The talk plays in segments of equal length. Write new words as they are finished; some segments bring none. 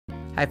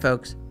Hi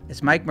folks,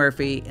 it's Mike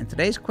Murphy, and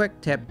today's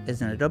quick tip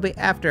is in Adobe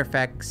After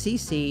Effects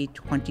CC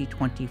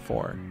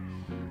 2024.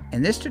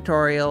 In this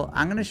tutorial,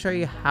 I'm going to show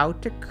you how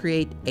to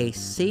create a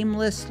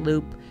seamless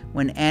loop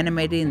when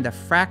animating the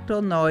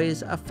Fractal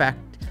Noise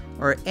Effect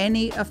or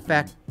any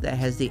effect that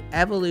has the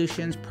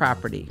evolutions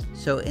property.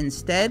 So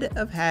instead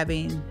of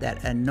having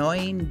that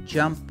annoying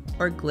jump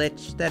or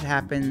glitch that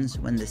happens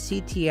when the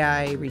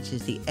CTI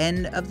reaches the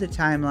end of the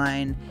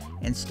timeline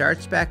and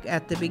starts back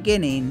at the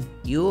beginning,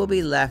 you will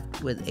be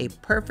left with a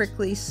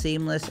perfectly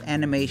seamless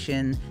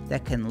animation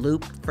that can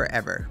loop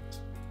forever.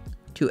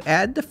 To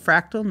add the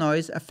Fractal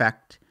Noise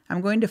Effect,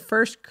 I'm going to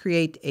first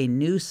create a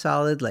new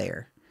solid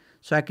layer.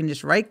 So I can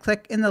just right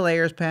click in the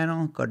Layers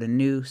panel, go to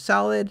New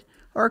Solid,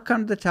 or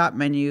come to the top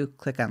menu,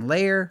 click on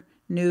Layer,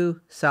 New,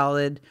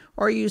 Solid,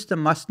 or use the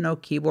must-know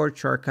keyboard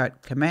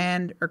shortcut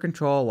Command or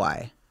Control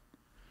Y.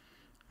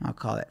 I'll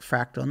call it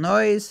Fractal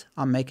Noise.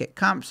 I'll make it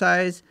comp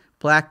size.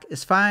 Black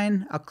is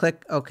fine. I'll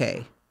click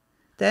OK.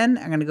 Then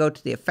I'm going to go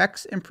to the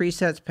Effects and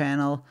Presets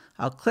panel.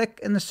 I'll click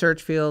in the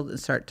search field and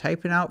start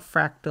typing out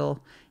Fractal.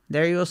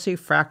 There you will see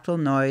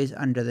Fractal Noise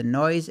under the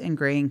Noise and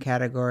Grain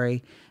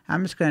category.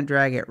 I'm just going to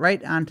drag it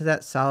right onto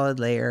that solid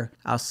layer.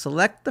 I'll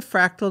select the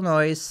Fractal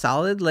Noise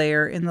solid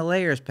layer in the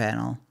Layers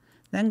panel.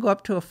 Then go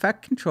up to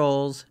Effect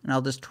Controls, and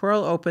I'll just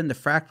twirl open the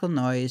Fractal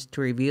Noise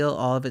to reveal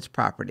all of its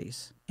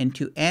properties. And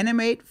to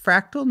animate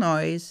Fractal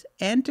Noise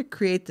and to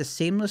create the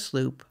seamless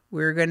loop,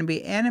 we're going to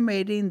be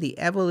animating the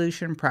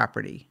Evolution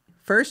property.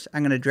 First,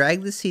 I'm going to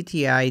drag the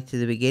CTI to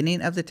the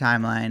beginning of the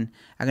timeline.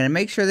 I'm going to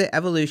make sure the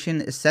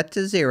Evolution is set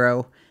to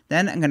 0.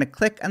 Then I'm going to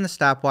click on the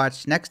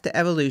stopwatch next to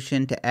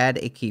Evolution to add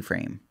a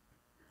keyframe.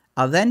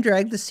 I'll then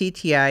drag the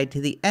CTI to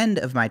the end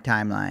of my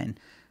timeline.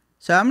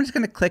 So I'm just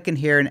going to click in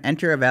here and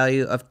enter a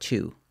value of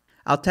 2.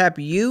 I'll tap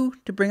U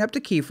to bring up the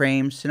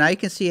keyframes. So now you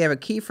can see I have a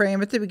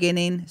keyframe at the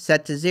beginning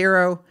set to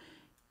 0,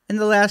 and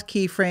the last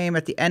keyframe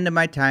at the end of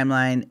my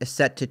timeline is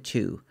set to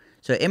 2.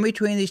 So in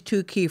between these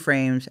two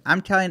keyframes,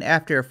 I'm telling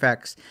After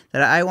Effects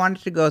that I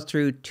wanted to go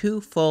through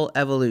 2 full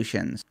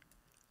evolutions.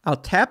 I'll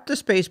tap the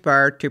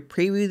spacebar to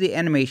preview the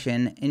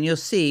animation, and you'll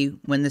see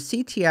when the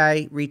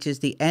CTI reaches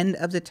the end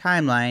of the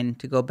timeline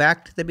to go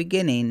back to the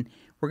beginning,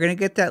 we're going to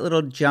get that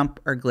little jump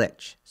or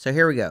glitch. So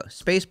here we go.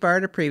 Spacebar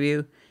to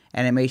preview.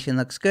 Animation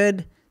looks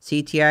good.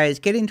 CTI is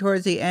getting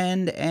towards the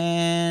end,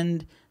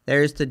 and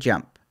there's the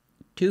jump.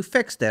 To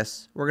fix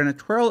this, we're going to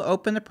twirl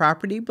open the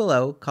property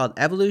below called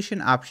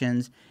Evolution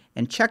Options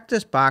and check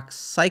this box,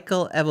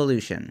 Cycle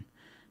Evolution.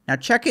 Now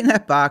checking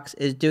that box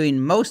is doing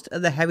most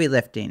of the heavy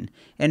lifting.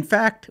 In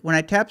fact, when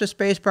I tap the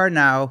spacebar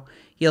now,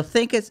 you'll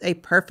think it's a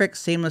perfect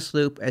seamless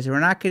loop as we're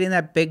not getting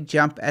that big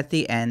jump at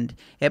the end.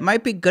 It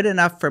might be good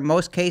enough for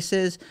most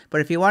cases,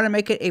 but if you want to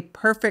make it a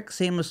perfect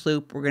seamless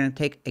loop, we're going to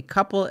take a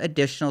couple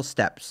additional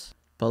steps.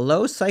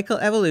 Below Cycle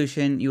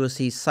Evolution, you will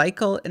see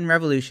Cycle and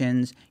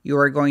Revolutions. You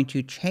are going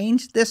to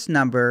change this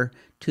number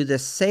to the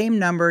same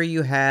number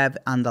you have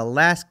on the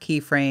last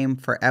keyframe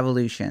for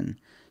Evolution.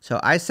 So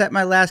I set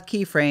my last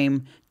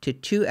keyframe to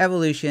 2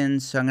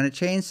 evolutions, so I'm going to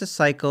change the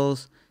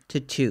cycles to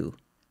 2.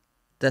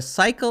 The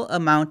cycle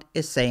amount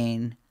is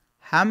saying,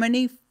 how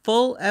many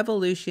full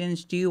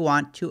evolutions do you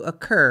want to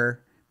occur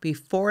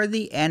before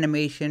the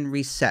animation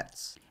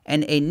resets?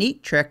 And a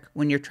neat trick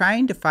when you're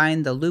trying to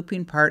find the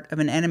looping part of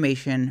an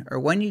animation or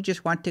when you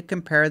just want to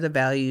compare the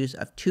values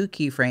of 2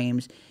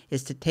 keyframes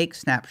is to take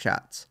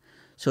snapshots.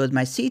 So with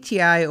my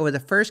CTI over the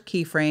first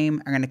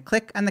keyframe, I'm going to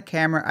click on the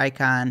camera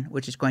icon,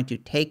 which is going to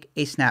take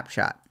a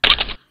snapshot.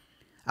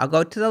 I'll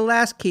go to the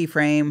last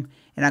keyframe,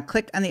 and I'll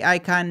click on the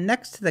icon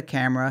next to the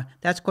camera.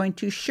 That's going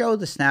to show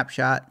the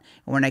snapshot.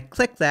 And when I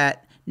click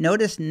that,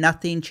 notice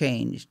nothing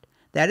changed.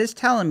 That is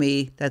telling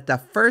me that the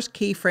first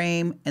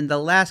keyframe and the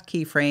last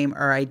keyframe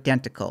are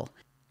identical.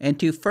 And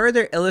to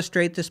further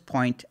illustrate this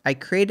point, I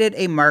created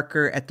a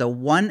marker at the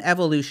 1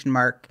 evolution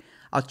mark.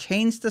 I'll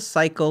change the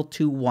cycle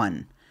to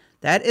 1.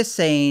 That is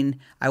saying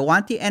I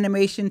want the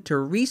animation to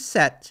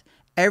reset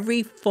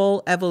every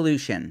full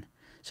evolution.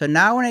 So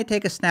now when I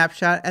take a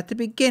snapshot at the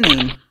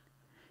beginning,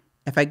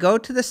 if I go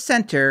to the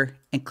center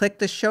and click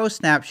the Show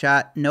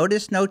Snapshot,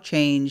 notice no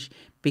change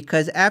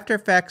because After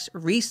Effects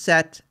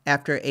reset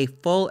after a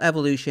full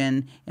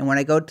evolution. And when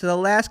I go to the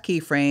last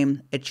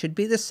keyframe, it should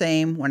be the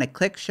same. When I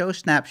click Show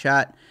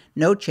Snapshot,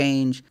 no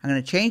change. I'm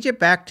going to change it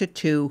back to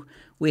 2.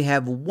 We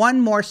have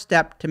one more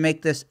step to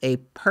make this a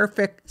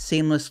perfect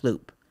seamless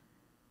loop.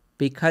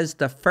 Because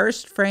the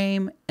first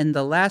frame and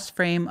the last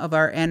frame of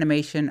our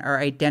animation are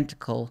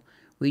identical,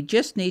 we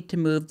just need to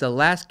move the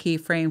last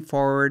keyframe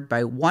forward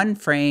by 1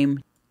 frame.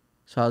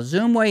 So I'll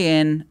zoom way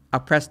in,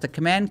 I'll press the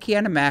Command key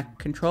on a Mac,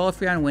 Control if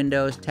you're on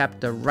Windows, tap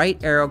the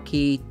right arrow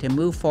key to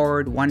move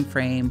forward 1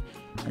 frame,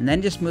 and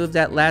then just move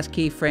that last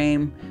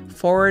keyframe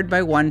forward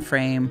by 1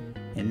 frame.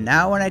 And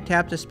now when I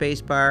tap the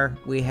spacebar,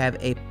 we have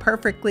a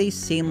perfectly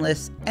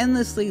seamless,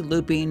 endlessly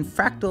looping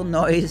Fractal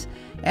Noise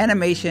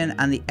animation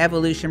on the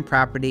Evolution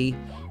property.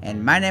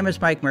 And my name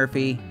is Mike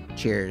Murphy.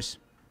 Cheers.